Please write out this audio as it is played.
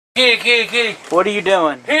Kitty. What are you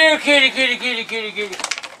doing? Here, kitty. Here, kitty.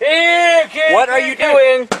 What are you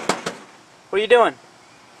doing? What are you doing?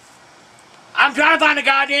 I'm trying to find a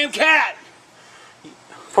goddamn cat.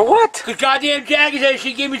 For what? Cause goddamn Jackie said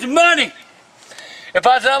she'd give me some money. If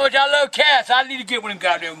I said how much I love cats, I need to get one of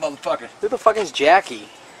them goddamn motherfuckers. Who the fuck is Jackie?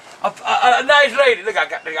 A nice lady. Look, I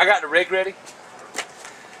got the rake ready.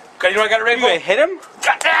 Cause you know I got the rake You gonna hit him?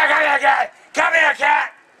 Come here,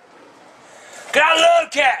 cat. Cause I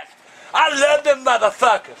love cats. I love them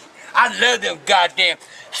motherfuckers. I love them goddamn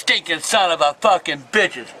stinking son of a fucking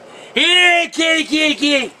bitches. Here,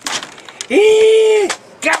 kitty. Here.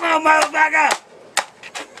 Come on, motherfucker.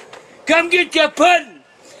 Come get your pudding.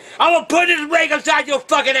 I'm gonna put this rake inside your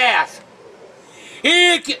fucking ass.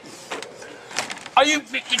 Here, are you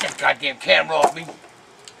get that goddamn camera off me?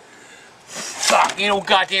 Fuck, ain't no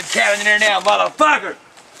goddamn camera in there now, motherfucker.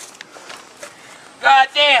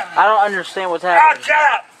 Goddamn. I don't understand what's happening. Oh,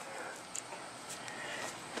 shut up.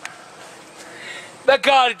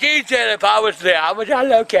 Because she said if I was there, how much I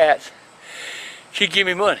love cats, she'd give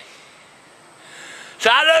me money.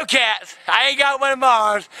 So I love cats. I ain't got one of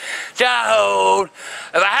Mars to hold.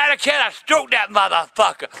 If I had a cat, I'd stroke that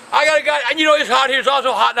motherfucker. I got a guy, and you know it's hot here. It's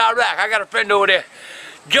also hot in Iraq. I got a friend over there,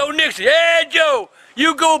 Joe Nixon. Hey, Joe,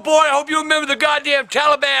 you go, boy. I hope you remember the goddamn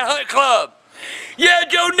Taliban Hunt Club. Yeah,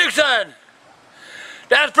 Joe Nixon.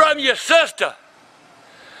 That's from your sister.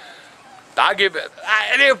 I give it.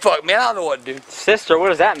 I didn't fuck, man. I don't know what to do. Sister, what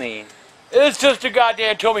does that mean? His sister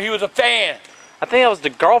goddamn told me he was a fan. I think that was the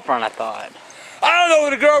girlfriend, I thought. I don't know what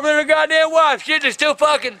the girlfriend or goddamn wife. Shit, they're still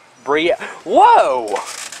fucking. Bria. Whoa!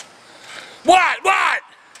 What?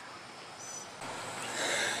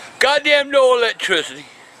 Goddamn no electricity.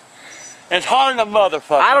 And it's hot in the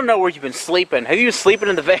motherfucker. I don't know where you've been sleeping. Have you been sleeping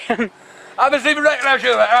in the van? I've been sleeping right now. I'll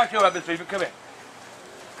show you I've been sleeping. Come here,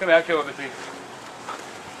 I'll show you I've been sleeping.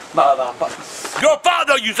 Motherfucker. Your fault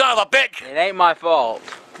though, you son of a bitch. It ain't my fault.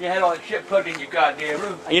 You had all that shit put in your goddamn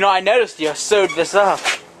room. You know, I noticed you sewed this up.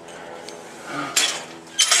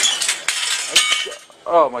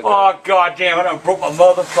 Oh my god. Oh goddamn, I done broke my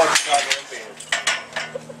motherfucking goddamn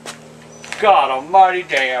bed. God almighty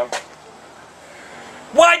damn.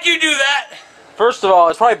 Why'd you do that? First of all,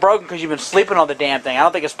 it's probably broken because you've been sleeping on the damn thing. I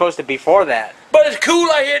don't think it's supposed to be for that. But it's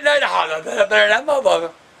cool out here at night. Up there, that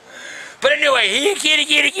motherfucker. But anyway, here, kitty.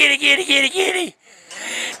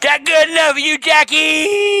 That good enough for you,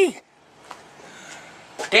 Jackie?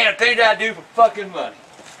 Damn things I do for fucking money.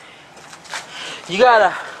 You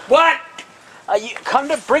gotta... What? you come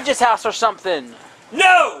to Bridget's house or something.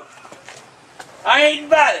 No! I ain't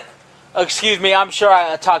invited. Excuse me, I'm sure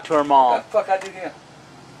I talked to her mom. What the fuck I do now?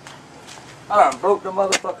 I done broke the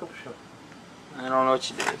motherfucker for sure. I don't know what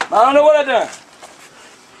you did. I don't know what I done.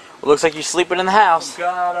 Well, looks like you're sleeping in the house.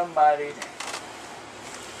 God almighty.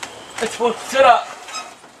 It's supposed to sit up.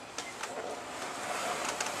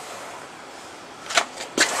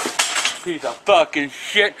 Piece of fucking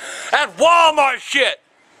shit. That's Walmart shit.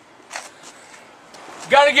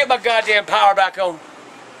 Gotta get my goddamn power back on.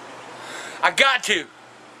 I got to.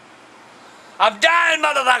 I'm dying,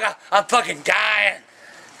 motherfucker. I'm fucking dying.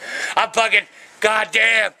 I'm fucking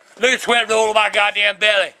goddamn. Look at sweat roll on my goddamn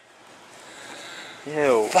belly.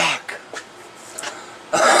 Ew. Fuck.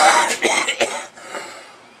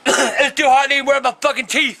 It's too hard to even wear my fucking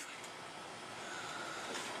teeth.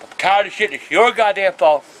 I'm tired of shit. It's your goddamn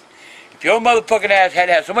fault. If your motherfucking ass had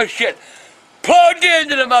to have so much shit plugged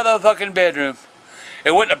into the motherfucking bedroom,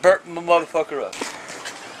 it wouldn't have burnt my motherfucker up.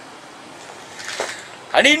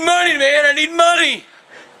 I need money, man. I need money.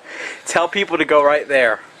 Tell people to go right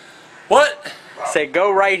there. What? Say,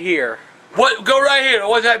 go right here. What? Go right here.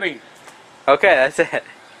 What does that mean? Okay, that's it.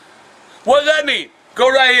 What does that mean? Go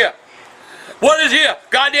right here. What is here?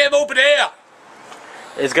 Goddamn open air.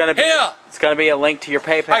 It's gonna be. Here. It's gonna be a link to your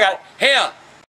PayPal. I got it. Here.